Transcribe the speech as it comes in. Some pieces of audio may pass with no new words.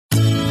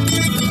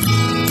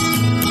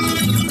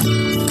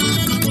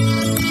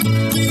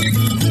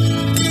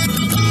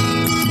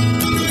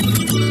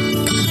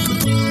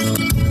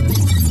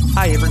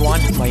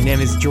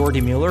is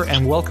Jordi Mueller,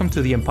 and welcome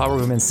to the Empower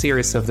Women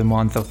series of the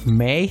month of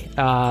May.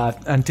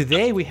 And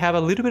today we have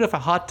a little bit of a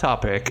hot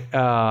topic,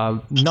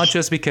 not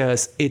just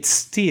because it's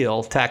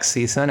still tax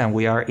season and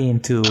we are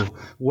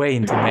way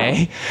into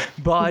May,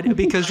 but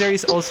because there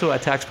is also a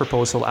tax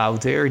proposal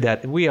out there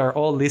that we are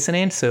all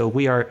listening. So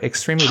we are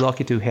extremely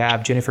lucky to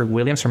have Jennifer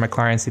Williams from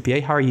McLaren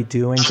CPA. How are you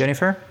doing,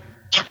 Jennifer?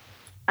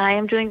 I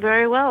am doing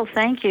very well,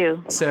 thank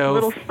you. A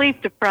little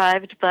sleep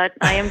deprived, but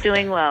I am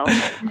doing well.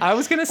 I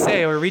was going to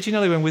say,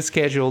 originally when we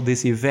scheduled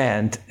this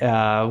event,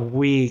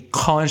 we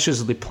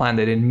consciously planned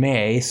it in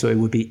May, so it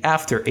would be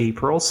after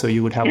April, so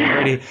you would have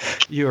already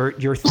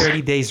your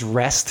 30 days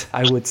rest,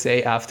 I would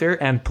say, after,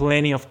 and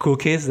plenty of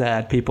cookies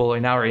that people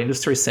in our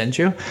industry sent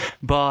you.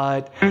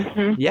 But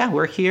yeah,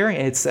 we're here.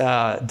 It's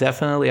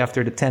definitely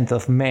after the 10th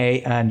of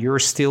May, and you're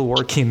still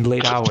working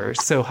late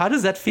hours. So how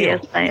does that feel?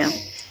 Yes, I am.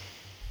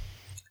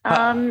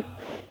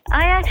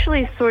 I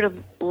actually sort of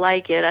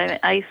like it.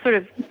 I sort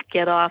of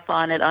get off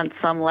on it on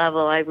some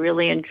level. I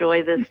really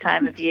enjoy this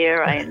time of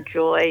year. I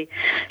enjoy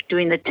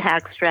doing the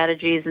tax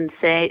strategies and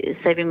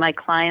saving my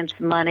clients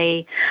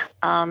money.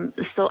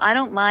 So I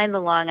don't mind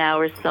the long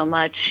hours so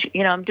much.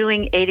 You know, I'm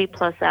doing 80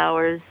 plus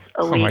hours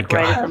a week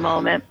right at the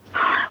moment.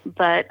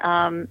 But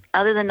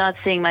other than not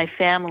seeing my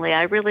family,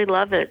 I really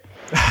love it.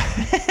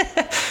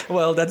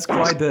 Well, that's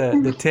quite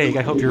the take.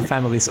 I hope your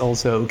family is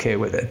also okay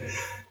with it.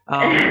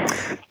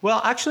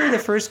 Well, actually, the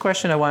first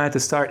question I wanted to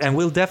start, and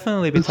we'll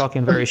definitely be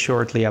talking very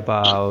shortly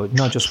about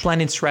not just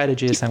planning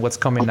strategies and what's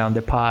coming down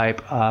the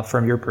pipe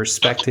from your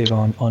perspective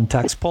on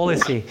tax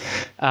policy.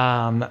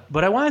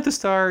 But I wanted to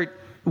start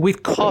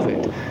with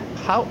COVID.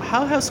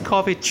 How has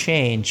COVID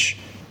changed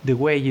the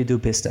way you do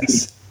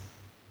business?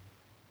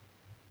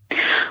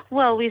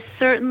 Well, we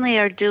certainly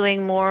are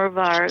doing more of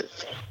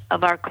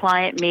our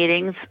client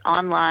meetings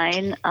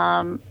online.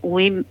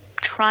 We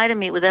try to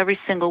meet with every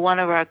single one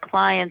of our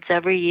clients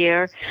every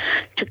year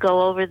to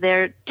go over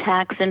their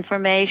tax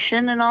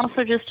information and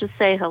also just to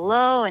say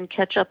hello and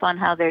catch up on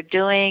how they're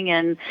doing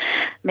and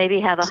maybe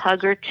have a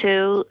hug or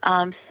two.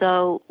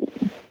 So,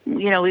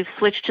 you know, we've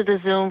switched to the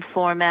Zoom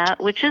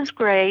format, which is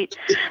great,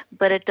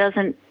 but it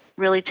doesn't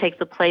really take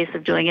the place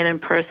of doing it in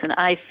person,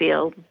 I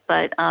feel.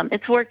 But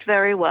it's worked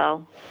very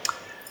well.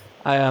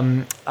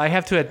 I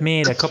have to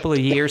admit, a couple of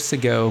years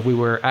ago, we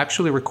were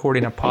actually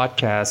recording a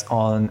podcast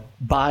on,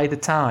 by the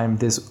time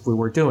we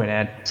were doing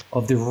it,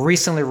 of the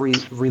recently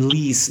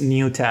released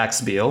new tax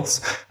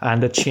bills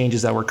and the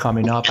changes that were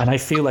coming up. And I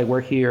feel like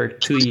we're here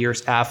 2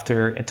 years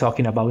after and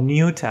talking about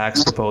new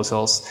tax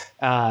proposals.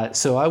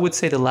 So I would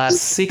say the last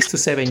 6 to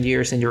 7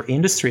 years in your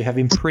industry have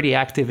been pretty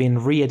active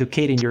in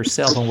re-educating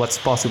yourself on what's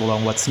possible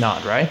and what's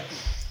not, right?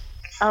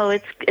 Oh,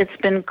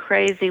 it's been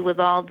crazy with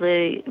all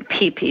the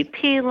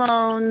PPP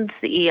loans,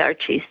 the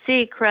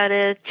ERTC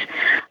credit,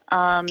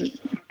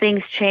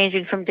 things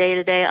changing from day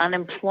to day,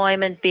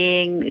 unemployment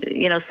being,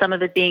 you know, some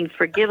of it being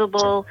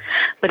forgivable,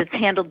 but it's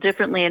handled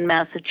differently in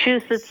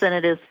Massachusetts than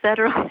it is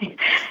federally.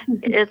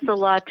 It's a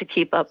lot to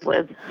keep up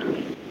with.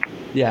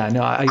 Yeah,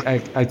 no,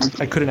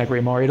 I couldn't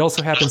agree more. It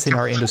also happens in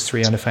our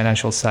industry on the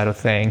financial side of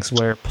things,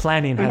 where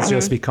planning has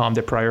just become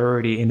the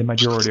priority in the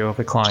majority of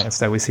the clients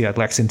that we see at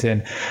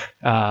Lexington,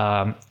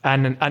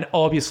 and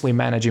obviously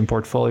managing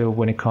portfolio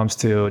when it comes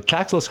to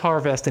tax loss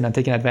harvesting and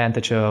taking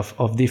advantage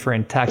of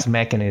different tax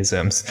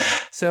mechanisms.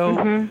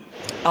 So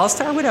I'll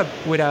start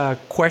with a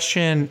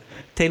question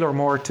tailored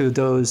more to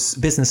those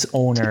business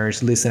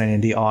owners listening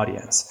in the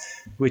audience,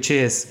 which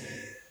is,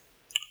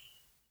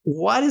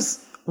 what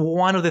is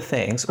one of the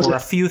things or a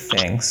few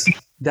things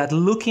that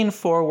looking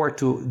forward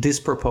to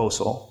this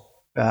proposal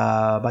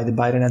by the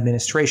Biden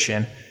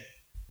administration,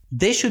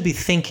 they should be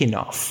thinking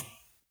of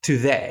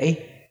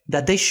today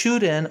that they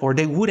shouldn't or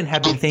they wouldn't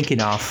have been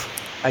thinking of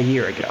a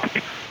year ago?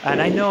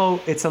 And I know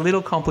it's a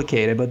little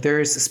complicated, but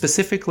there's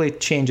specifically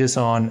changes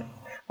on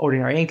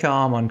ordinary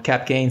income, on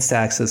cap gains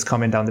taxes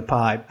coming down the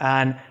pipe.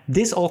 And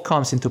this all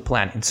comes into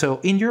planning. So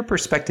in your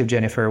perspective,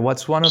 Jennifer,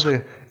 what's one of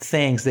the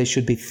things they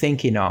should be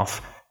thinking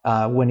of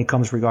when it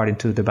comes regarding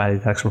to the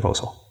Biden tax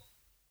proposal?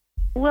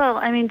 Well,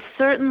 I mean,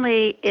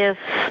 certainly if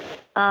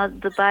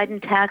the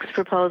Biden tax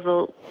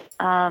proposal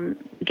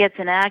gets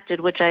enacted,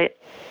 which I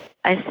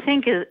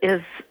think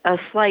is a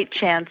slight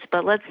chance,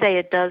 but let's say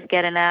it does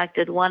get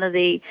enacted, one of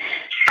the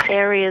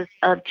areas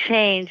of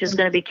change is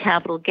going to be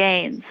capital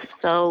gains.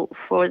 So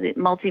for the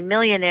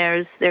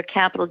multimillionaires, their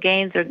capital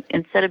gains are,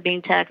 instead of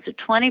being taxed at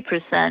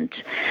 20%,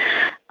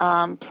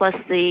 plus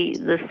the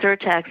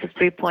surtax of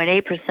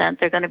 3.8%,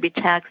 they're going to be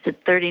taxed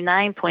at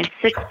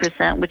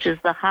 39.6%, which is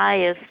the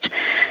highest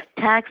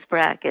tax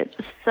bracket.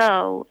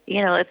 So,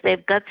 you know, if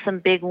they've got some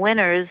big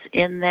winners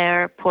in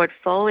their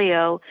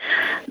portfolio,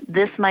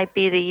 this might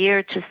be the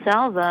year to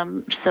sell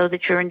them so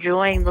that you're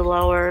enjoying the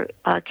lower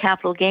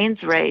capital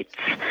gains rates.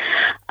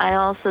 I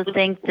also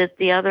think that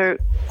the other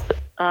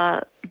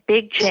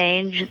big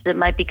change that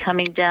might be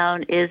coming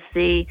down is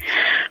the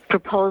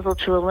proposal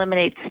to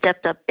eliminate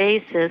stepped-up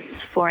basis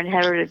for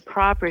inherited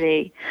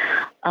property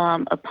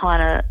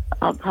upon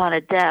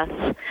a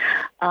death.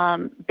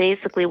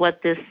 basically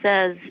what this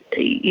says,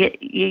 you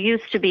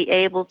used to be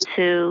able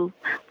to,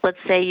 let's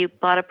say you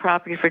bought a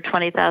property for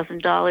 $20,000 in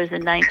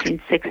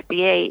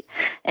 1968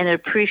 and it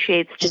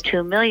appreciates to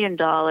 $2 million.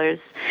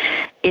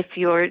 If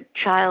your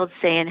child,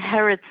 say,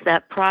 inherits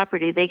that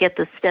property, they get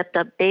the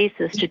stepped-up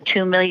basis to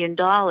 $2 million.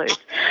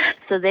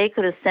 So they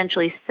could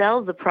essentially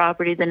sell the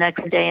property the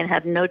next day and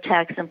have no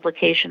tax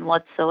implication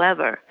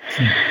whatsoever.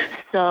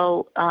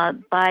 So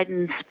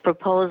Biden's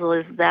proposal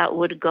is that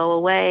would go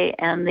away,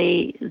 and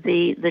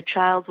the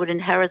child would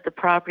inherit the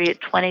property at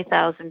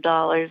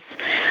 $20,000,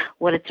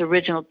 what its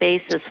original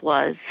basis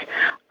was.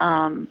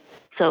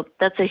 So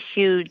that's a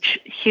huge,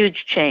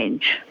 huge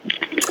change.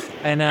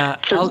 And I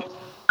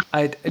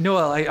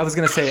was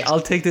going to say,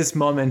 I'll take this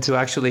moment to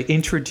actually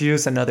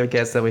introduce another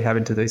guest that we have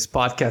into this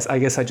podcast. I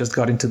guess I just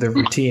got into the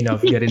routine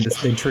of getting the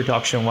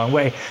introduction one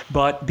way.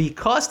 But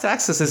because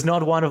taxes is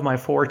not one of my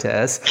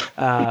fortes,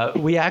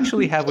 we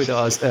actually have with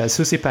us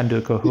Susie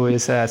Panduco, who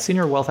is a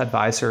senior wealth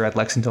advisor at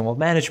Lexington Wealth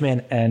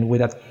Management, and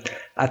with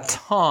a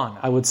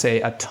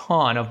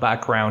ton of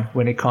background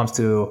when it comes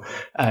to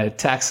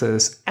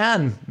taxes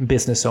and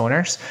business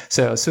owners.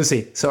 So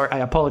Susie, sorry, I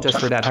apologize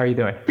for that. How are you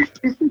doing?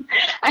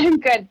 I'm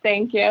good,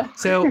 thank you.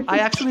 So I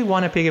actually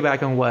want to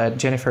piggyback on what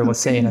Jennifer was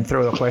saying and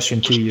throw a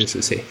question to you,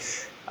 Susie.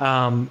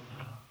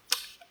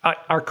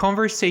 Our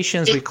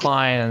conversations with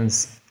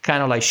clients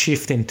kind of like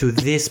shifting to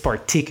this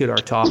particular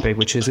topic,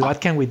 which is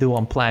what can we do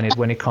on Planet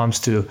when it comes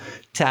to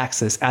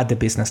taxes at the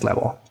business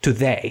level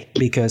today,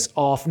 because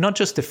of not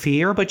just the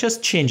fear, but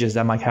just changes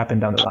that might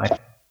happen down the line.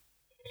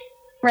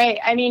 Right.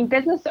 I mean,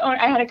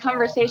 I had a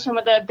conversation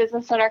with a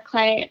business owner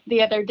client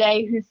the other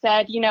day who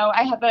said,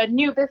 I have a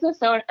new business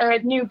owner or a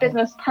new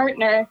business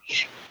partner,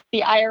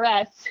 the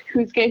IRS,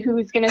 who's going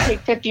to take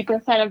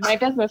 50% of my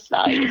business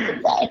value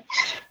today.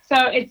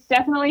 So it's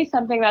definitely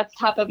something that's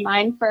top of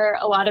mind for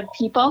a lot of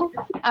people.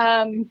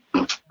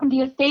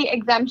 The estate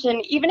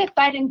exemption, even if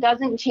Biden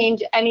doesn't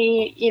change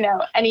any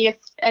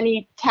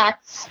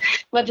tax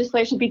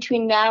legislation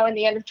between now and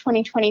the end of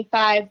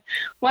 2025,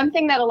 one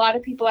thing that a lot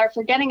of people are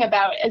forgetting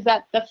about is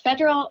that the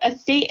federal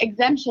estate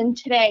exemption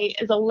today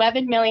is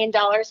 $11 million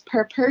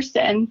per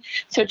person,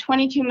 so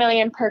 $22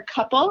 million per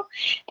couple.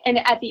 And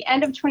at the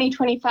end of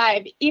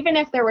 2025, even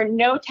if there were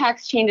no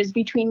tax changes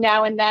between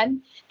now and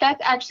then,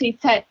 that's actually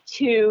set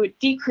to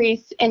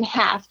decrease in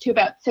half to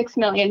about $6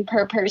 million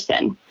per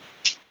person.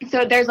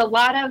 So there's a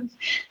lot of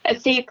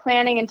estate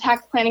planning and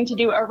tax planning to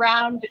do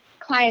around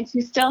clients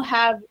who still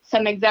have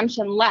some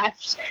exemption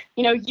left.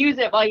 Use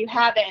it while you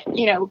have it,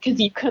 because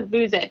you could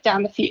lose it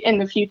in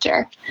the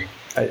future.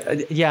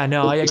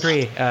 I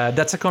agree.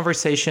 That's a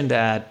conversation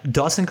that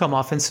doesn't come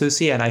often,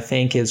 Susie, and I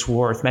think it's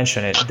worth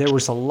mentioning. There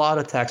was a lot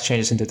of tax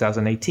changes in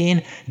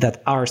 2018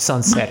 that are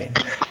sunsetting,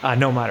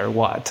 no matter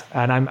what.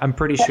 And I'm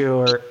pretty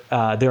sure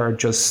there are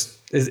just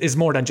is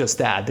more than just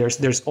that.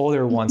 There's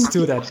other ones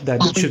too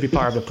that should be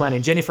part of the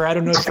planning. Jennifer, I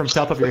don't know if from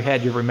top of your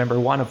head you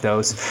remember one of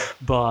those,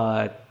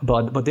 but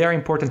they are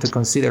important to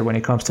consider when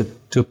it comes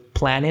to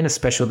planning,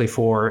 especially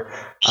for,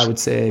 I would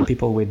say,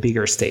 people with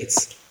bigger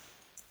estates.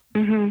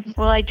 Mm-hmm.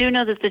 Well, I do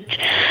know that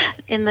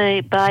in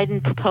the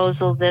Biden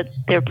proposal that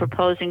they're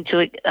proposing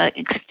to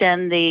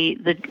extend the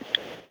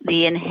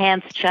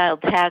enhanced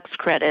child tax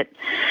credit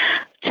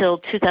till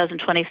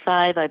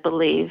 2025, I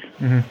believe.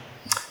 Mm-hmm.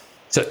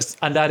 So,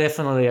 and that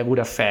definitely would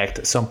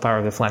affect some part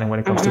of the planning when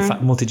it comes to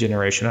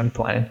multi-generational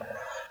planning.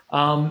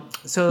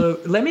 So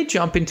let me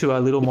jump into a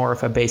little more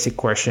of a basic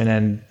question,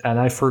 and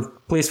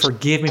please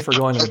forgive me for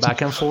going to the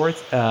back and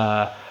forth,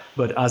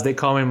 but as they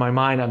come in my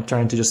mind, I'm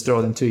trying to just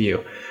throw them to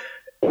you.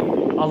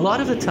 A lot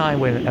of the time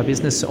when a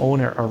business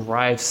owner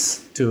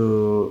arrives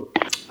to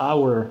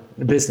our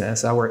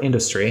business, our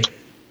industry,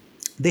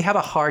 they have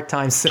a hard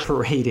time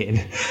separating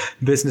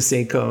business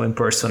income and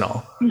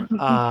personal.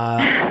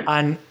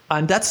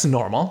 And that's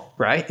normal,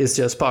 right? It's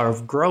just part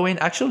of growing.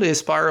 Actually,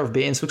 it's part of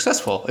being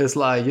successful. It's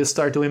like you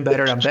start doing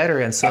better and better,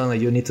 and suddenly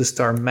you need to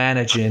start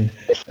managing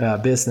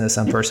business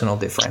and personal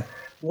different.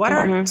 What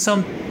are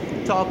some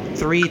top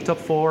 3, top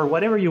 4,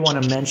 whatever you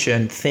want to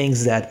mention,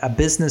 things that a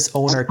business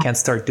owner can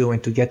start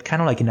doing to get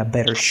kind of like in a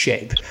better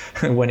shape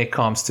when it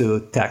comes to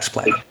tax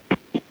planning?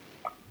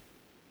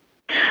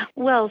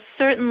 Well,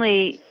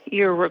 certainly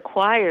you're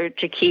required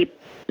to keep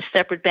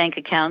separate bank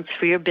accounts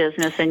for your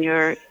business and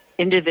your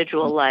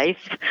individual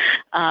life.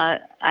 I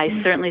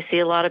certainly see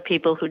a lot of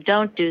people who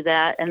don't do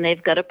that, and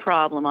they've got a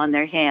problem on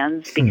their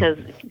hands because,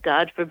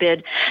 God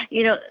forbid,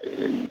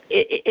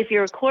 if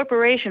you're a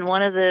corporation,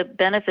 one of the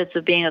benefits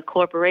of being a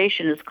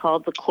corporation is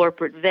called the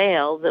corporate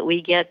veil, that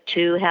we get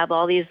to have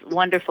all these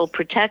wonderful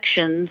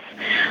protections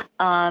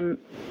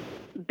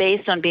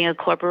based on being a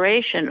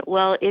corporation.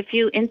 Well, if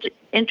you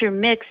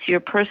intermix your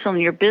personal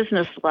and your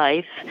business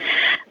life,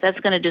 that's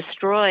going to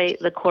destroy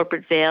the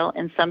corporate veil,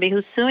 and somebody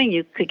who's suing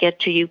you could get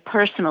to you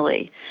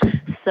personally.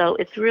 So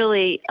it's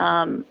really,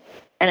 and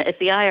if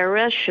the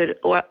IRS should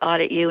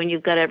audit you and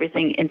you've got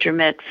everything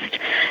intermixed,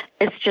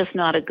 it's just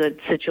not a good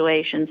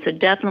situation. So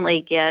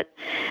definitely get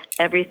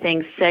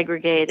everything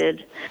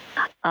segregated.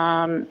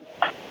 Let's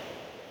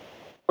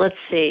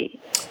see.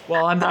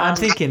 Well, I'm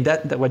thinking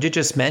that what you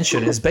just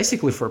mentioned is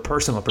basically for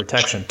personal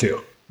protection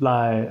too.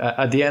 Like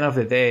at the end of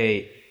the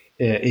day,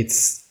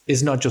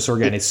 it's not just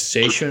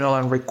organizational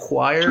and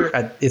required.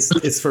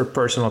 It's for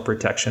personal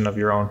protection of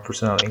your own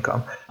personal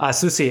income.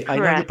 Susie, I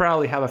know you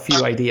probably have a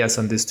few ideas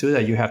on this too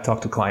that you have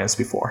talked to clients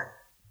before.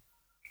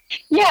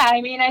 Yeah,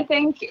 I mean, I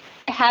think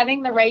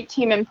having the right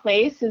team in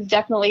place is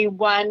definitely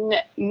one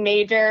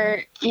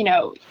major,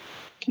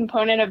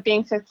 component of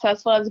being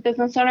successful as a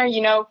business owner.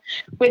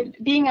 With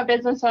being a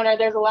business owner,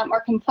 there's a lot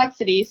more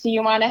complexity. So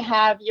you want to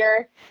have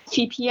your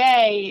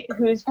CPA,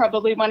 who's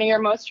probably one of your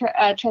most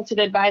trusted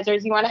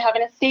advisors. You want to have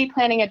an estate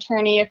planning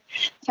attorney if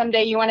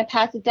someday you want to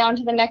pass it down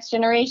to the next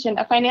generation,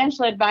 a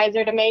financial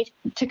advisor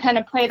to kind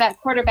of play that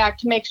quarterback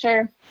to make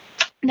sure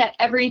that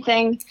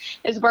everything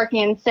is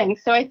working in sync.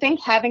 So I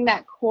think having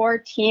that core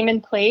team in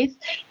place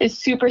is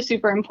super,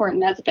 super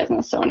important as a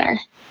business owner.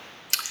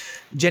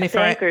 Jennifer,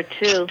 Banker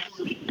too.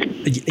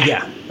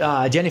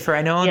 Jennifer,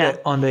 I know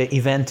on the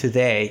event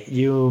today,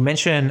 you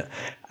mentioned,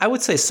 I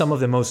would say some of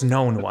the most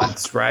known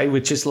ones, right?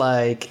 Which is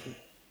like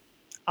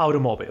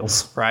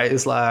automobiles, right?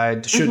 It's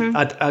like,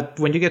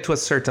 when you get to a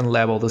certain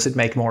level, does it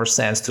make more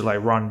sense to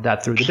like run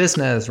that through the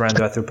business, run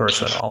that through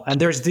personal?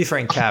 And there's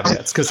different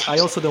caveats, because I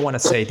also don't want to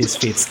say this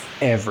fits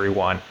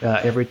everyone.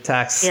 Every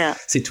tax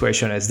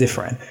situation is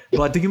different.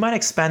 But do you mind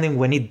expanding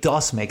when it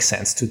does make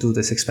sense to do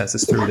these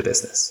expenses through the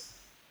business?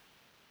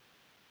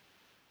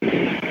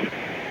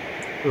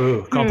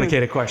 Ooh,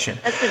 complicated question.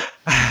 That's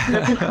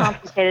a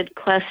complicated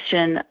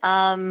question.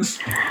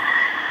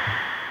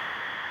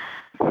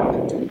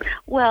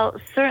 Well,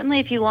 certainly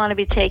if you want to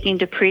be taking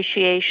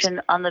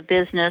depreciation on the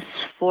business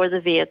for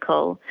the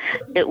vehicle,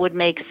 it would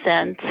make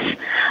sense.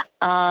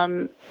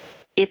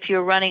 If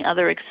you're running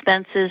other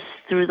expenses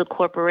through the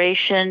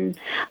corporation,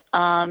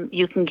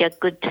 you can get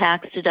good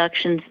tax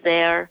deductions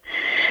there.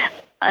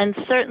 And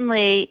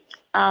certainly,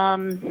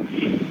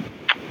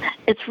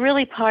 it's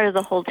really part of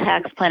the whole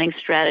tax planning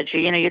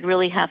strategy. You'd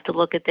really have to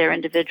look at their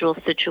individual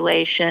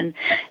situation.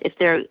 If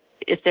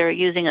they're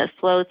using a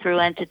flow-through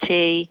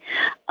entity,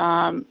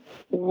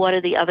 what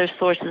are the other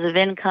sources of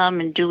income,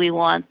 and do we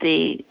want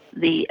the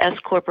S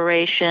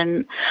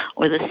corporation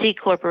or the C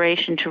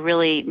corporation to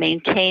really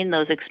maintain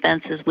those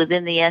expenses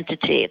within the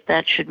entity, if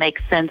that should make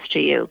sense to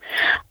you.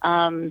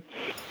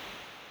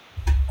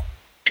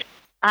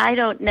 I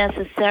don't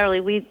necessarily,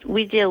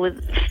 we deal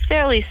with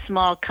fairly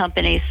small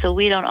companies, so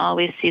we don't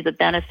always see the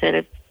benefit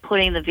of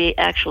putting the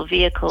actual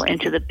vehicle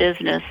into the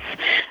business,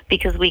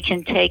 because we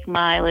can take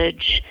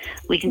mileage,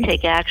 we can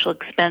take actual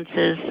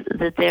expenses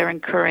that they're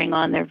incurring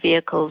on their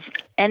vehicles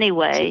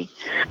anyway.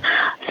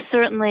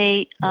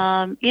 Certainly,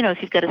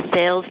 if you've got a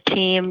sales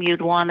team,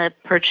 you'd want to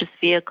purchase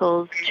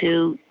vehicles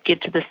to give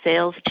to the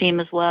sales team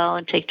as well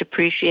and take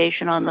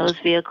depreciation on those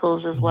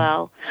vehicles as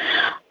well.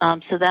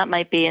 So that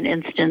might be an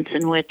instance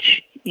in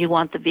which you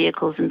want the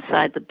vehicles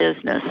inside the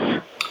business.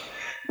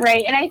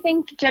 Right. And I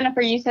think,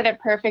 Jennifer, you said it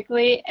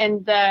perfectly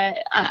in the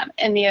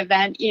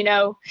event.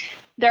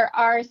 There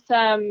are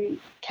some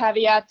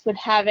caveats with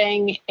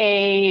having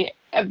a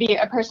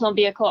personal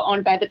vehicle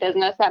owned by the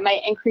business that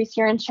might increase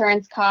your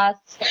insurance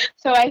costs.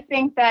 So I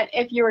think that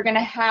if you were going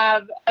to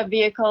have a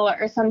vehicle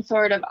or some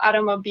sort of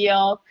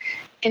automobile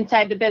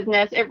inside the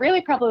business, it really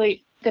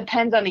probably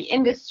depends on the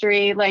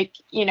industry. Like,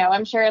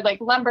 I'm sure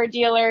like lumber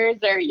dealers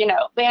or,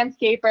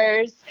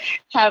 landscapers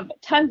have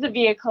tons of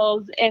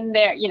vehicles in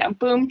their,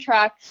 boom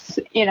trucks,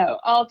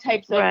 all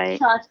types of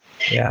trucks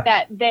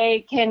that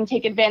they can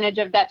take advantage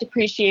of that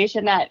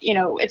depreciation that,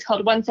 it's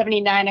called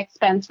 179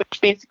 expense,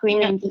 which basically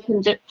means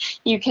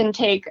you can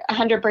take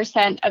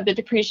 100% of the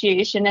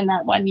depreciation in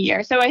that 1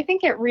 year. So I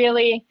think it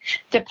really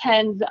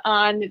depends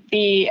on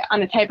the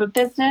type of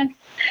business.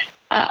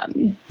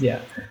 Well,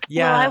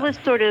 I was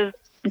sort of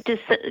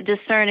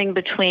discerning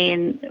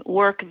between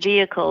work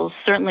vehicles.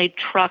 Certainly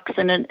trucks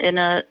in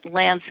a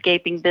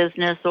landscaping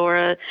business or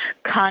a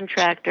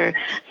contractor,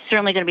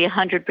 certainly going to be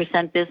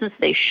 100% business.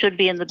 They should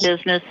be in the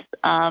business,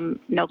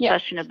 no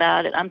question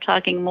about it. I'm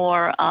talking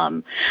more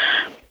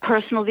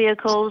personal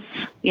vehicles.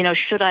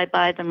 Should I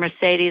buy the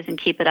Mercedes and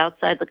keep it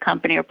outside the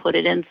company or put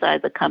it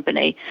inside the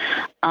company?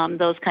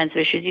 Those kinds of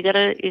issues. You got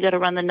to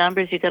run the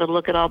numbers. You got to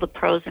look at all the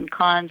pros and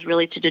cons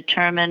really to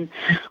determine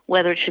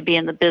whether it should be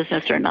in the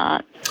business or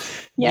not.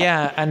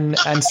 Yeah, and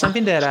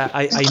something that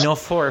I know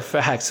for a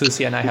fact,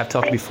 Susie and I have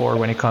talked before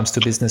when it comes to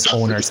business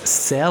owners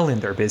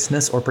selling their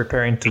business or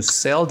preparing to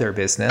sell their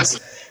business,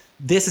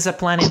 this is a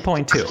planning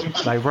point too.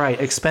 Like,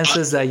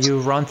 expenses that you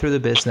run through the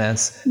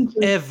business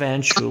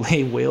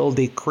eventually will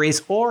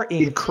decrease or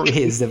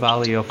increase the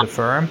value of the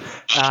firm.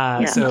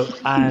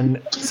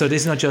 So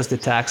this is not just the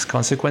tax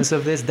consequence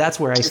of this. That's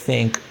where I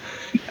think,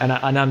 and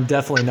I'm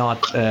definitely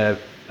not...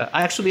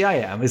 I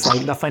am. It's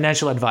like the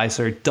financial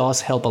advisor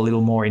does help a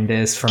little more in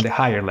this from the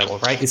higher level,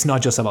 right? It's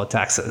not just about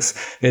taxes.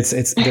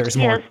 There's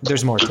more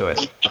to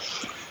it.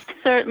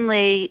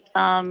 Certainly,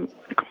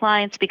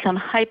 clients become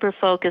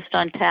hyper-focused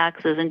on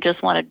taxes and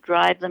just want to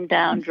drive them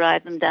down.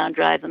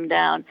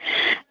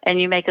 And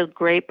you make a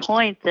great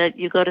point that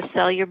you go to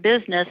sell your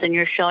business and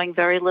you're showing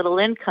very little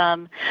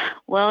income.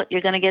 Well, you're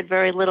going to get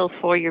very little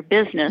for your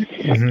business.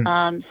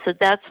 So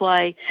that's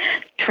why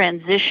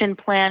transition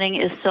planning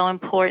is so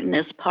important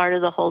as part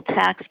of the whole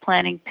tax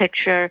planning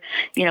picture.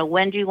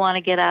 When do you want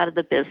to get out of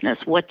the business?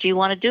 What do you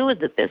want to do with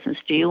the business?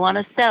 Do you want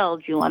to sell?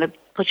 Do you want to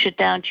push it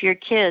down to your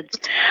kids?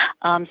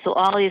 So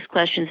all these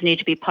questions need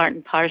to be part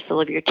and parcel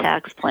of your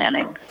tax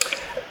planning.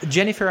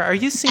 Jennifer, are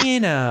you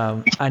seeing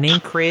an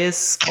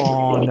increase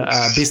on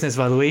business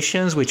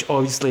valuations, which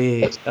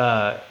obviously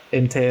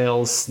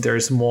entails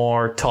there's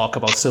more talk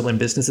about selling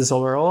businesses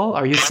overall?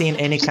 Are you seeing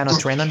any kind of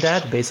trend on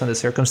that based on the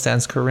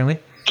circumstance currently?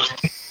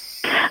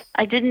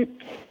 I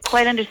didn't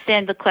quite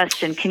understand the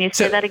question. Can you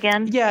say that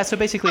again? Yeah, so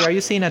basically, are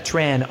you seeing a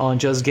trend on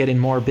just getting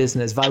more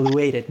business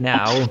valuated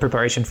now in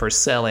preparation for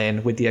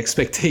selling with the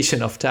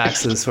expectation of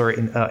taxes or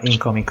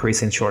income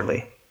increasing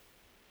shortly?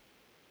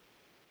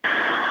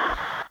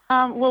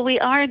 Well, we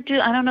are I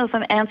don't know if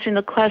I'm answering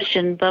the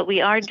question, but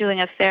we are doing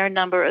a fair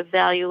number of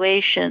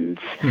valuations.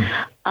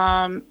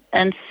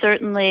 And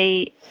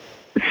certainly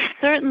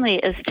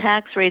as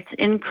tax rates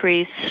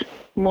increase,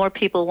 more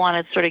people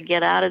want to sort of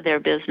get out of their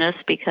business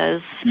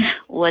because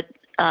what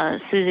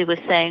Susie was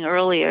saying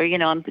earlier,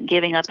 I'm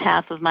giving up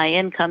half of my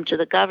income to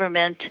the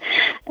government,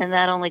 and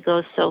that only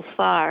goes so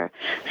far.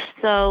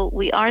 So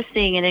we are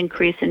seeing an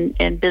increase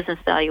in business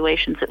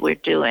valuations that we're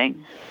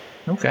doing.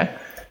 Okay.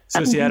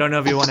 Susie, I don't know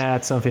if you want to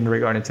add something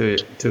regarding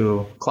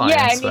to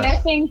clients.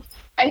 Yeah,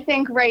 I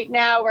think right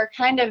now we're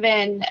kind of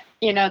in,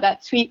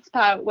 that sweet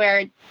spot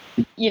where,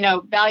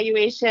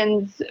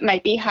 valuations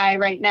might be high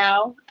right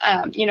now.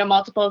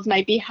 Multiples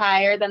might be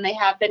higher than they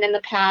have been in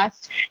the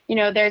past.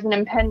 There's an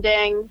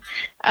impending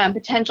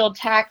potential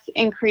tax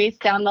increase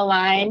down the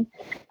line.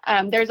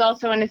 There's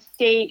also an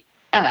estate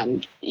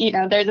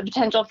there's a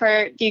potential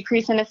for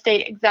decrease in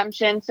estate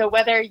exemption. So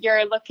whether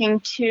you're looking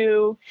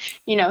to,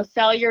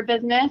 sell your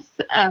business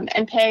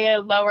and pay a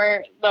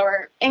lower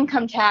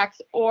income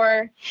tax,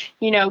 or,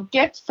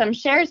 gift some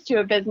shares to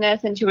a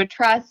business and to a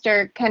trust,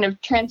 or kind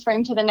of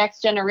transferring to the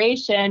next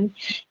generation,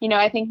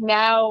 I think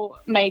now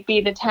might be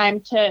the time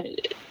to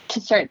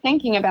start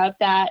thinking about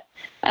that.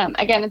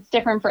 Again, it's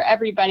different for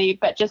everybody,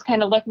 but just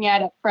kind of looking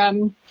at it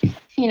from,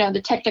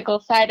 the technical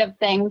side of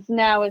things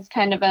now is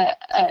kind of a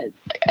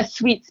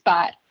sweet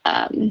spot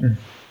when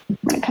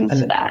it comes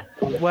to that.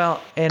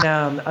 Well, and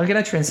I'm going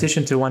to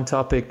transition to one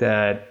topic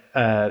that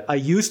I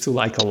used to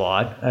like a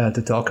lot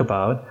to talk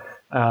about.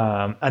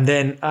 And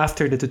then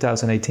after the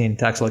 2018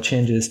 tax law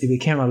changes, it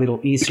became a little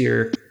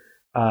easier.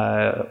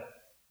 I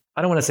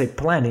don't want to say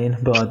planning,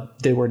 but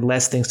there were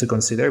less things to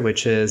consider,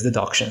 which is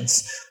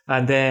deductions.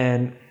 And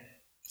then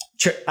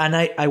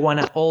I want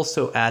to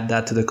also add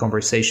that to the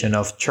conversation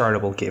of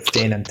charitable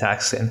gifting and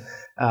taxing.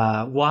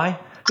 Why?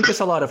 Because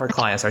a lot of our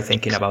clients are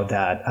thinking about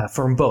that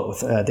from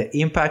both the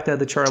impact that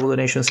the charitable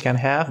donations can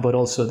have, but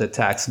also the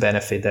tax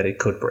benefit that it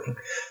could bring.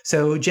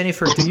 So,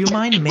 Jennifer, do you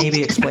mind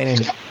maybe explaining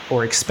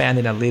or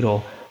expanding a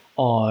little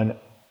on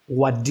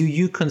what do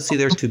you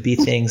consider to be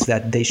things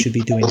that they should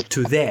be doing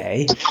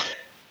today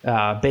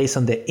based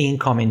on the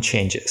incoming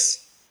changes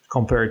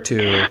compared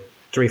to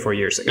 3-4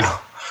 years ago?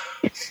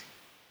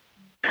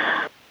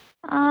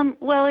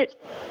 Well,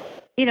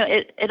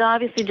 it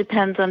obviously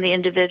depends on the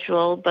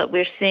individual, but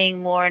we're seeing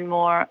more and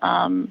more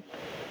of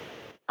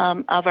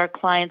our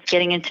clients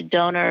getting into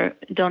donor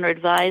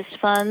advised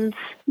funds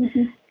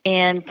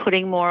and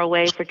putting more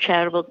away for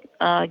charitable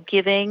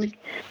giving.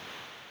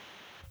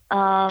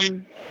 I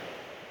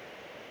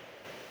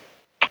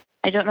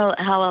don't know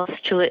how else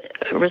to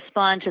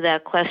respond to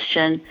that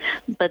question,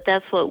 but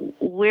that's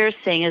what we're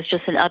seeing is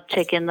just an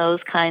uptick in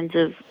those kinds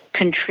of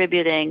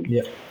contributing.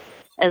 Yeah.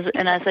 As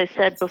I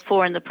said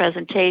before in the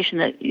presentation,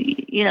 that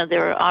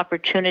there are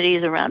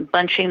opportunities around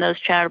bunching those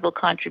charitable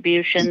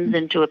contributions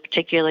into a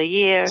particular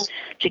year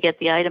to get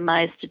the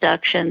itemized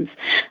deductions.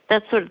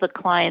 That's sort of the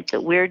client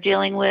that we're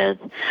dealing with.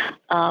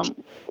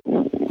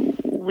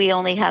 We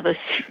only have a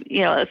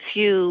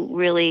few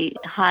really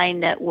high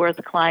net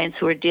worth clients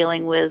who are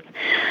dealing with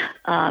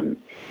donor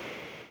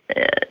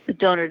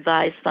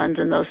advised funds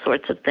and those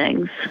sorts of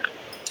things.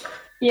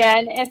 Yeah,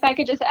 and if I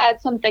could just add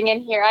something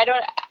in here,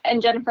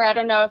 Jennifer, I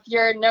don't know if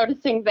you're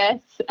noticing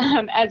this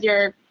as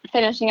you're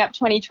finishing up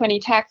 2020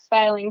 tax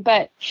filing,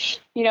 but,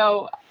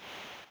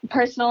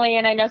 personally,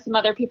 and I know some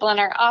other people in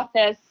our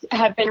office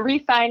have been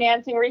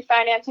refinancing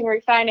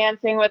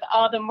with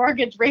all the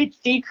mortgage rates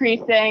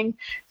decreasing,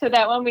 so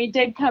that when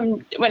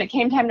it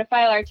came time to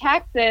file our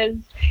taxes,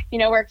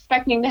 we're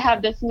expecting to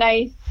have this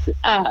nice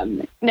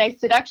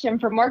deduction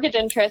for mortgage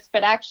interest,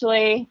 but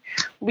actually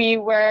we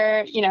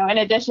were, in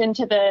addition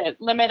to the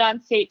limit on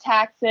state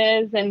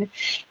taxes and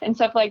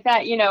stuff like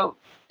that,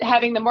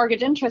 having the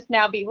mortgage interest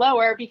now be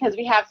lower because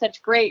we have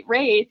such great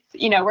rates.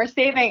 We're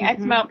saving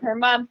X amount per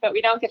month, but we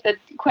don't get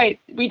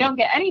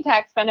any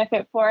tax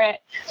benefit for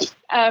it.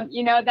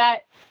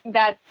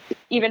 That's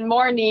even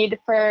more need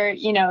for,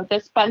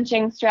 this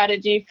bunching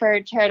strategy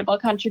for charitable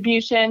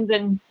contributions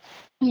and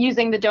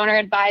using the donor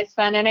advised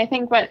fund. And I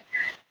think what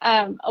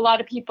a lot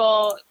of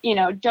people,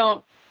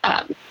 don't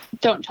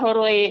don't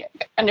totally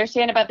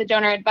understand about the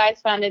donor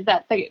advised fund is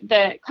that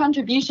the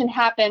contribution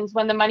happens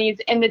when the money is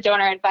in the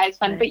donor advised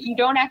fund, but you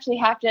don't actually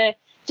have to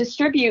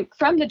distribute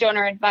from the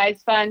donor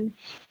advised fund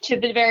to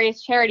the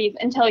various charities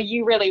until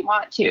you really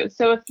want to.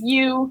 So if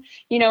you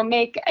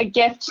make a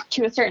gift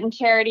to a certain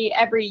charity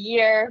every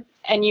year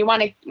and you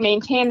want to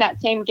maintain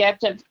that same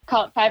gift of,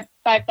 call it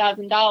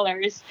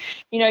 $5,000,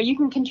 you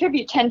can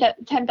contribute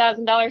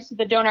 $10,000 to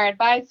the donor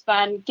advised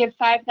fund, give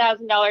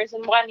 $5,000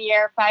 in 1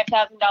 year,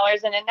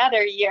 $5,000 in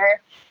another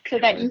year, so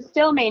that you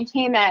still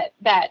maintain that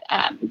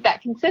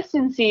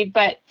consistency.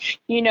 But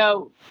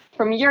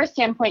from your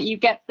standpoint, you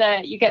get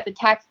the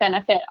tax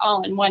benefit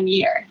all in 1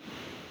 year.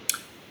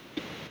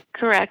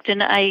 Correct.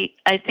 And I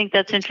think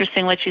that's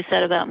interesting what you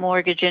said about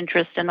mortgage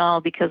interest and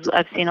all, because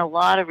I've seen a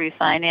lot of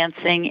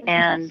refinancing,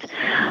 and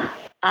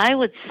I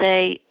would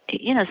say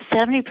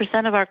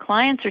 70% of our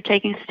clients are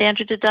taking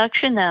standard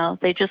deduction now.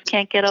 They just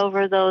can't get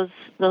over those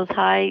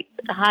high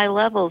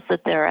levels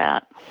that they're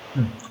at.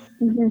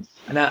 Mm-hmm.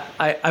 And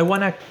I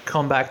want to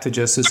come back to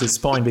Justus's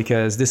point,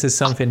 because this is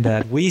something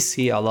that we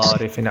see a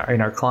lot in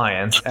our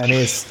clients, and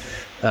is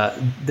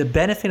the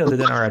benefit of the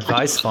donor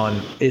advised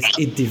fund is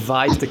it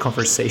divides the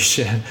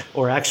conversation,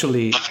 or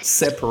actually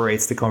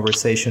separates the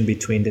conversation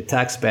between the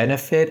tax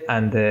benefit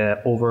and the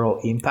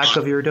overall impact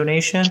of your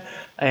donation.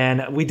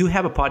 And we do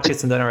have a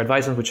podcast on donor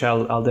advised fund, which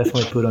I'll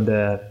definitely put on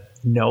the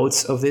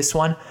notes of this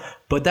one.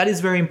 But that is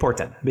very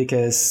important,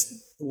 because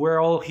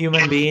we're all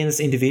human beings,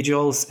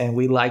 individuals, and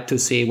we like to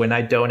see, when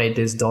I donate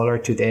this dollar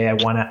today, I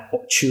want to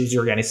choose the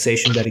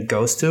organization that it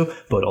goes to,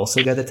 but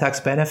also get the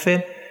tax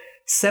benefit.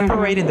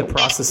 Separating the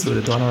process through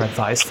the donor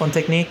advised fund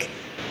technique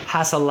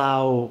has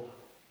allowed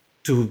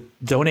to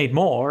donate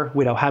more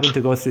without having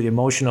to go through the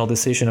emotional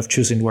decision of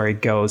choosing where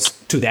it goes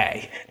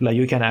today. Like,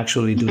 you can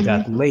actually do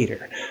that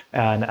later.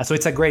 And so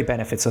it's a great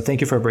benefit. So thank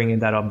you for bringing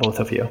that up, both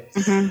of you.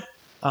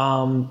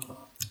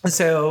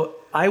 So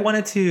I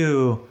wanted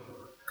to...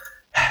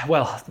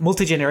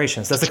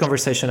 multi-generations, that's the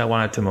conversation I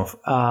wanted to move.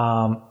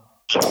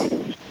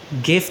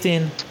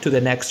 Gifting to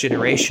the next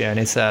generation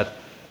is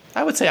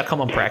I would say a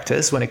common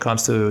practice when it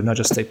comes to not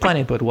just estate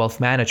planning, but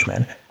wealth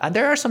management. And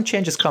there are some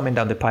changes coming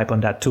down the pipe on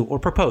that too, or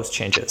proposed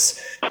changes.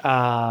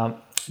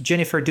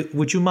 Jennifer,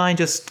 would you mind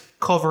just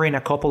covering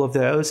a couple of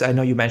those? I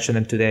know you mentioned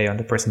them today on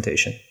the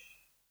presentation.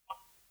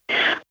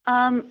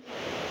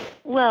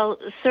 Well,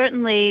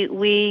 certainly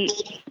we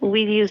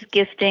use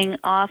gifting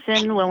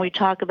often when we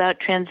talk about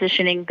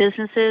transitioning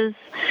businesses,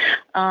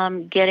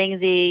 getting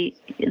the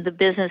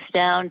business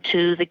down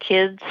to the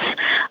kids.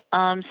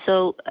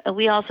 So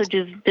we also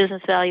do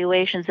business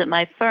valuations at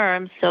my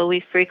firm. So we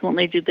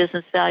frequently do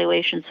business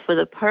valuations for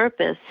the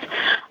purpose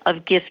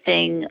of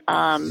gifting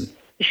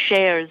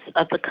shares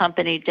of the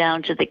company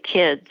down to the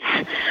kids.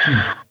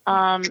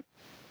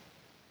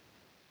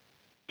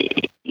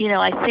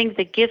 I think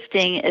the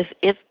gifting,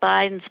 if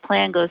Biden's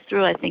plan goes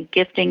through, I think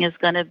gifting is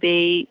going to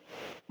be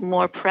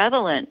more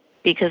prevalent,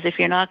 because if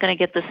you're not going to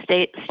get the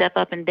state step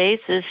up in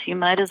basis, you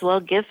might as well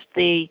gift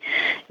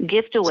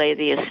away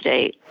the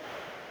estate.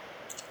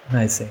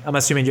 I see. I'm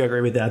assuming you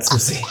agree with that,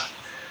 Susie.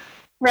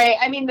 Right.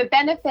 I mean, the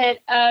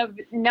benefit of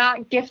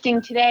not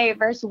gifting today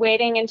versus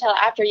waiting until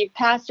after you've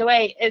passed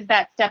away is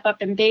that step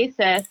up in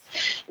basis.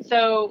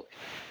 So,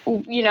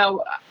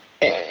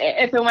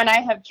 if and when I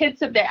have kids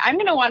someday, I'm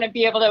going to want to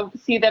be able to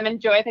see them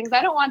enjoy things.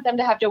 I don't want them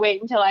to have to wait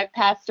until I've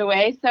passed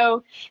away.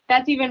 So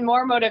that's even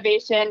more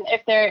motivation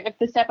if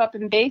the step up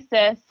in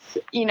basis,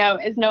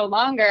 is no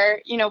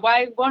longer,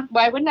 why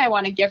wouldn't I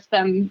want to gift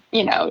them,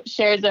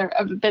 shares of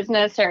a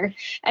business or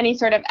any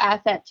sort of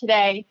asset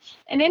today?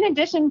 And in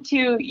addition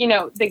to,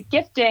 the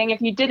gifting, if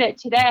you did it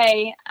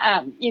today,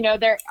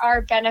 there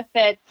are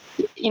benefits,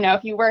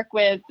 if you work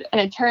with an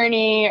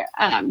attorney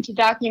to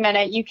document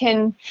it, you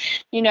can,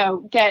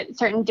 get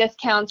certain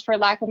discounts for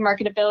lack of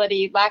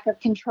marketability, lack of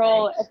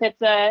control, if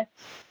it's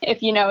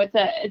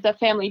a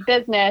family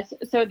business.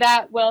 So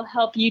that will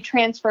help you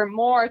transfer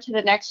more to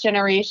the next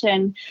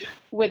generation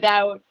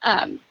without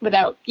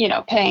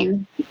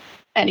paying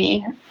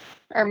any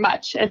or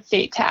much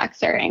estate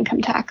tax or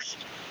income tax.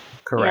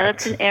 Correct. Yeah,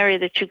 that's an area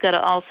that you've got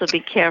to also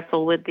be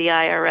careful with the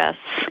IRS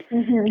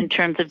in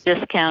terms of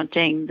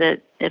discounting,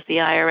 that if the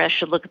IRS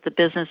should look at the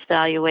business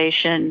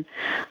valuation,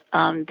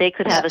 they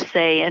could have a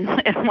say in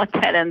what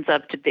that ends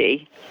up to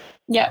be.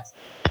 Yes.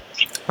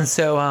 And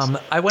so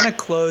I want to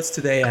close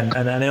today, and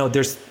I know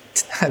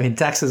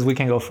taxes, we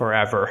can go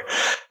forever.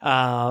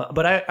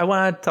 But I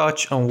want to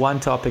touch on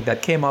one topic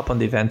that came up on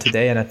the event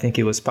today, and I think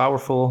it was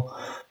powerful.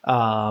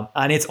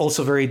 And it's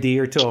also very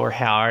dear to our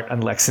heart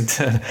in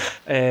Lexington,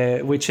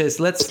 which is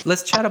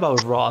let's chat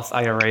about Roth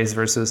IRAs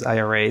versus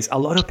IRAs. A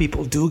lot of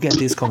people do get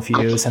this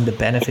confused and the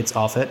benefits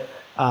of it.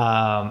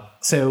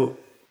 So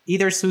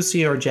either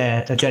Susie or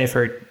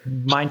Jennifer,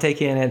 mind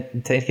taking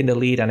the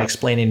lead and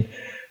explaining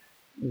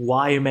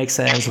why it makes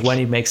sense, when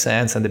it makes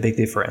sense, and the big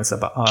difference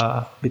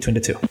between the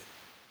two.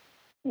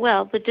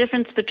 Well, the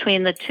difference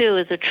between the two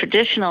is a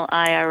traditional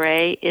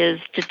IRA is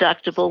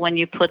deductible when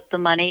you put the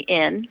money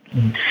in.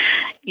 Mm-hmm.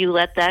 You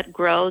let that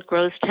grow, it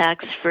grows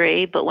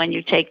tax-free, but when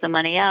you take the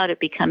money out, it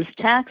becomes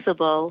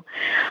taxable,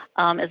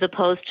 as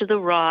opposed to the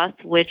Roth,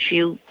 which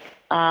you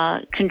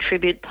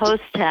contribute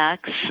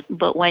post-tax,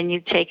 but when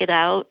you take it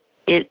out,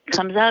 it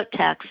comes out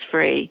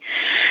tax-free.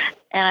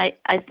 And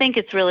I think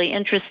it's really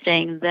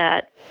interesting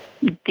that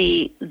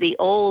the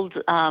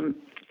old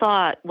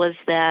thought was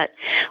that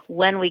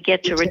when we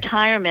get to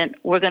retirement,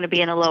 we're going to be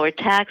in a lower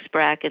tax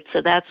bracket,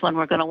 so that's when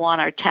we're going to want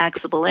our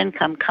taxable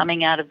income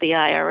coming out of the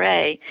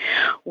IRA.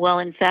 Well,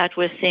 in fact,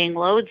 we're seeing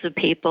loads of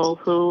people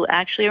who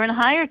actually are in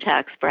higher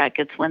tax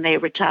brackets when they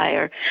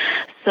retire.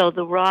 So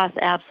the Roth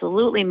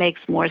absolutely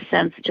makes more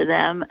sense to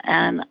them,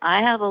 and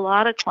I have a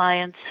lot of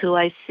clients who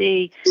I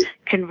see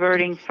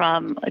converting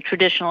from a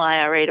traditional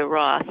IRA to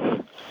Roth.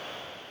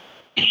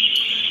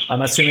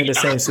 I'm assuming the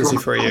same, Susie,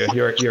 for you.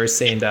 You're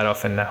seeing that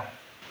often now.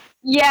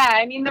 Yeah,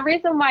 I mean, the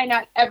reason why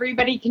not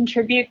everybody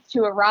contributes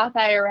to a Roth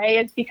IRA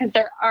is because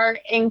there are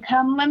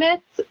income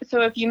limits.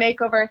 So if you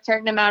make over a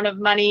certain amount of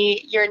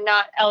money, you're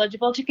not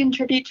eligible to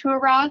contribute to a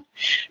Roth.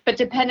 But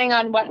depending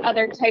on what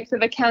other types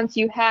of accounts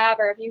you have,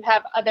 or if you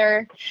have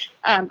other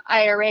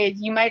IRAs,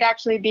 you might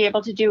actually be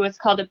able to do what's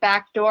called a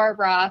backdoor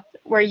Roth,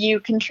 where you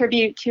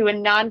contribute to a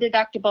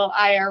non-deductible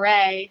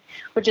IRA,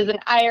 which is an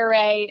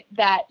IRA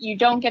that you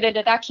don't get a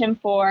deduction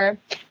for,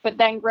 but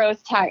then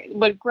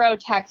would grow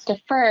tax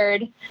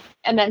deferred,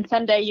 and then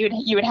someday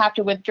you would have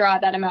to withdraw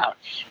that amount.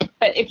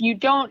 But if you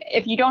don't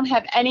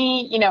have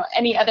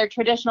any other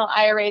traditional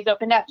IRAs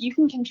opened up, you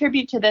can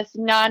contribute to this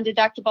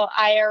non-deductible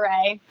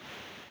IRA.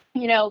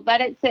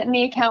 Let it sit in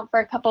the account for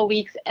a couple of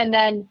weeks and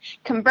then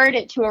convert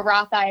it to a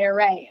Roth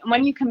IRA. And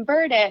when you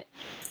convert it,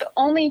 the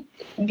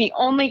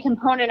only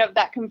component of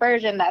that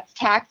conversion that's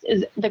taxed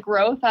is the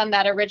growth on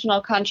that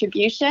original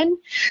contribution.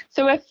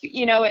 So if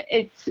you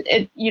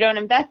don't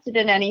invest it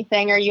in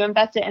anything, or you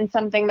invest it in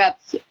something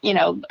that's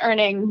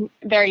earning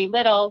very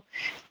little,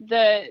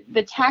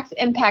 the tax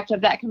impact of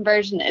that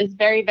conversion is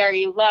very,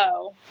 very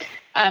low.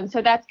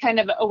 So that's kind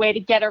of a way to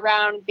get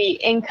around the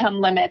income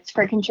limits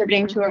for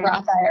contributing to a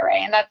Roth IRA.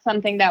 And that's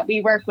something that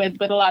we work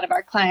with a lot of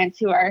our clients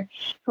who are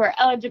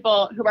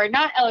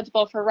not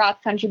eligible for Roth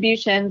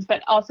contributions,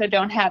 but also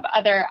don't have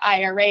other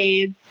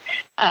IRAs,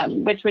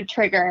 which would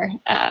trigger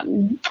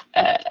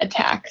a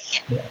tax.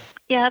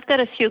 Yeah, I've got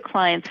a few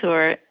clients who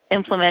are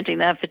implementing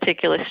that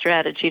particular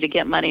strategy to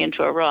get money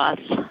into a Roth.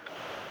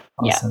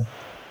 Awesome. Yeah.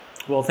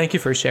 Well, thank you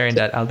for sharing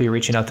that. I'll be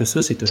reaching out to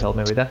Susie to help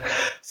me with that.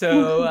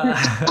 So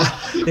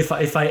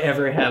if I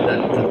ever have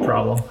that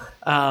problem.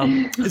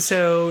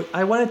 So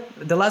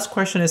the last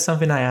question is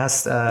something I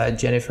asked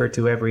Jennifer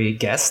to every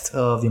guest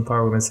of the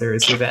Empower Women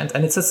Series event,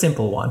 and it's a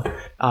simple one.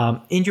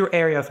 In your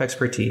area of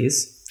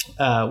expertise,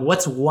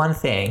 what's one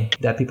thing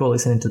that people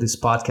listening to this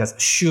podcast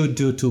should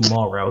do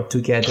tomorrow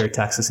to get their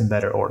taxes in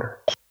better order?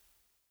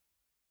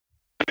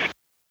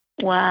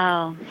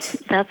 Wow,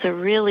 that's a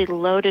really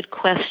loaded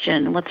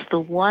question. What's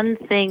the one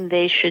thing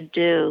they should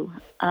do?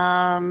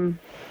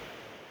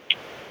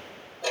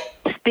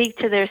 Speak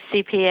to their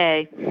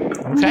CPA.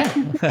 Okay.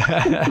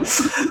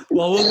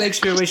 Well, we'll make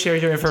sure we share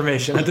your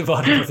information at the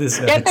bottom of this.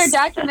 Get their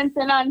documents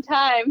in on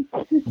time.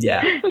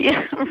 Yeah.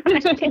 Yeah.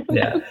 Right.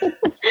 Yeah.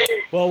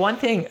 Well, one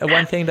thing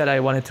that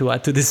I wanted to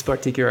add to this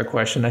particular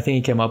question, I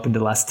think it came up in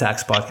the last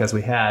tax podcast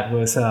we had,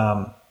 was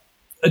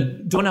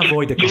don't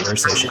avoid the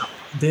conversation.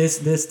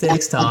 This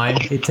takes time.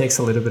 It takes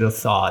a little bit of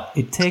thought.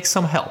 It takes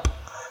some help.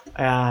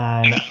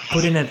 And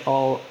putting it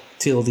all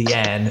till the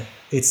end,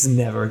 it's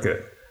never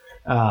good.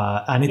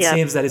 And it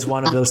seems that it's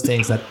one of those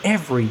things that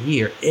every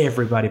year,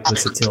 everybody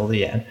puts it till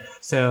the end.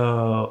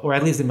 So, or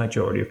at least the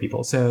majority of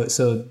people. So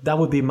that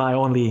would be my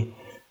only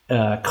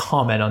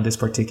comment on this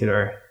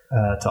particular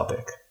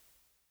topic.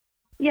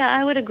 Yeah,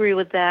 I would agree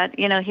with that.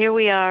 Here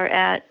we are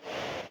at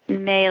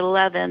May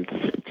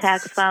 11th.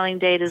 Tax filing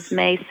date is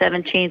May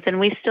 17th, and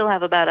we still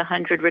have about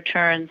 100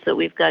 returns that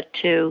we've got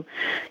to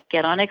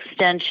get on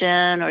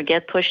extension or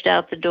get pushed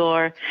out the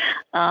door,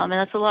 and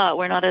that's a lot.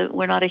 We're not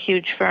a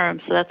huge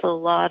firm, so that's a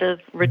lot of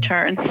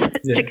returns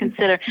to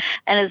consider.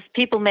 And as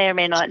people may or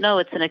may not know,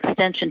 it's an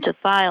extension to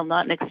file,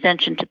 not an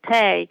extension to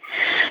pay.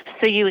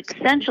 So you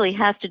essentially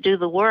have to do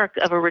the work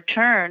of a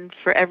return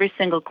for every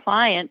single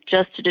client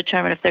just to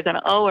determine if they're going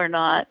to owe or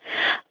not.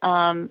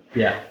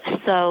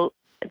 So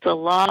it's a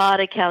lot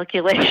of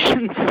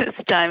calculations this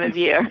time of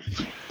year.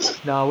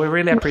 No, we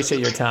really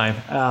appreciate your time.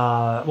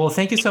 Well,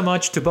 thank you so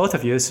much to both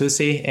of you,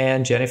 Susie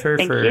and Jennifer,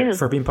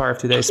 for being part of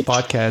today's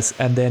podcast.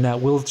 And then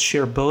we'll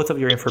share both of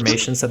your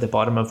informations at the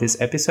bottom of this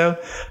episode.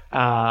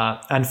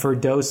 And for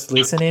those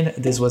listening,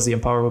 this was the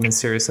Empower Women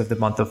series of the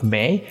month of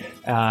May.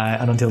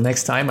 And until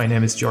next time, my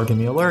name is Jorgen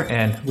Mueller,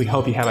 and we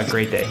hope you have a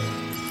great day.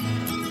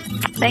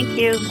 Thank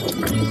you.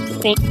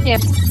 Thank you.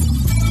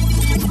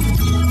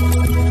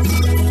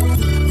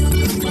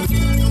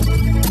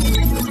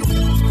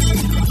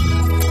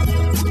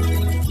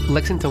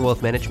 Lexington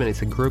Wealth Management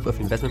is a group of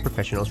investment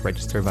professionals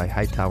registered by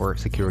Hightower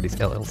Securities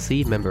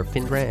LLC, member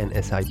FINRA and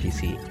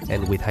SIPC,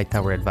 and with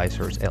Hightower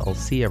Advisors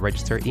LLC, a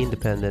registered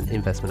independent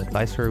investment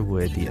advisor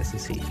with the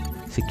SEC.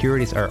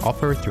 Securities are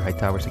offered through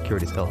Hightower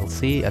Securities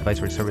LLC.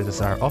 Advisory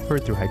services are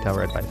offered through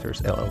Hightower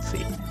Advisors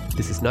LLC.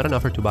 This is not an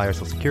offer to buy or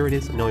sell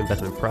securities. No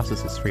investment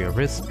process is free of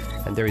risk,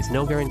 and there is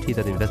no guarantee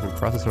that the investment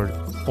process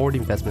or the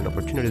investment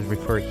opportunities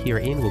referred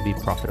herein will be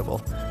profitable.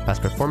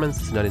 Past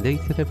performance is not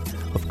indicative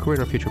of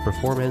current or future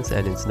performance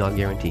and is not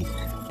guaranteed.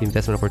 The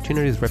investment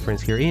opportunities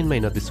referenced herein may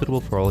not be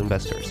suitable for all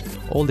investors.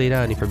 All data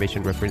and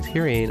information referenced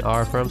herein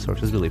are from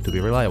sources believed to be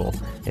reliable.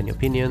 Any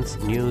opinions,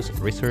 news,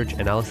 research,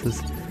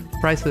 analysis,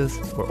 prices,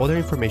 or other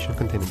information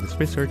contained in this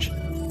research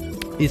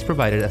is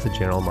provided as a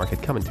general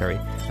market commentary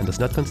and does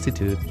not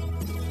constitute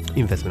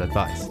investment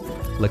advice.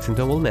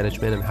 Lexington Wealth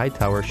Management and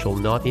Hightower shall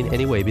not in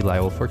any way be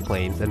liable for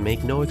claims and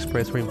make no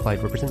express or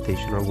implied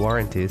representation or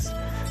warranties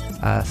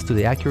as to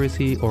the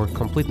accuracy or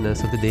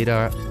completeness of the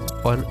data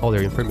on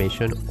other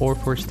information or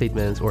for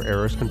statements or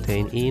errors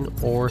contained in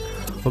or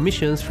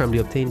omissions from the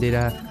obtained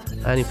data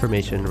and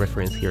information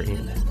referenced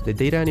herein. The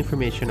data and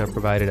information are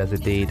provided as a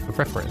date of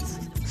reference.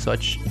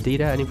 Such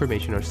data and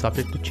information are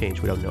subject to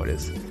change without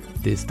notice.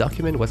 This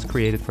document was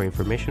created for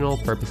informational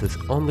purposes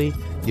only.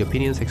 The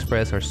opinions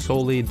expressed are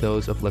solely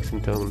those of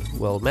Lexington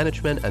Wealth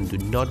Management and do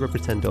not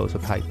represent those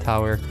of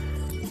Hightower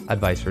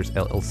Advisors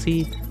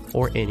LLC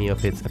or any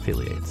of its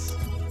affiliates.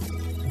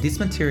 This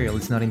material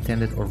is not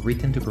intended or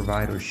written to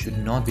provide or should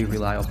not be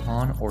relied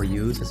upon or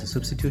used as a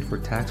substitute for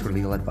tax or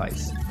legal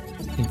advice.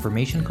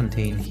 Information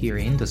contained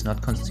herein does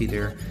not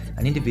consider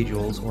an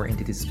individual's or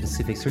entity's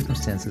specific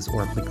circumstances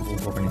or applicable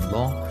governing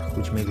law,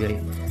 which may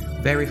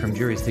vary from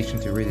jurisdiction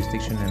to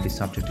jurisdiction and be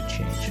subject to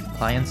change.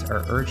 Clients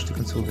are urged to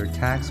consult their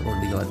tax or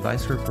legal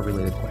advisor for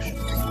related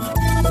questions.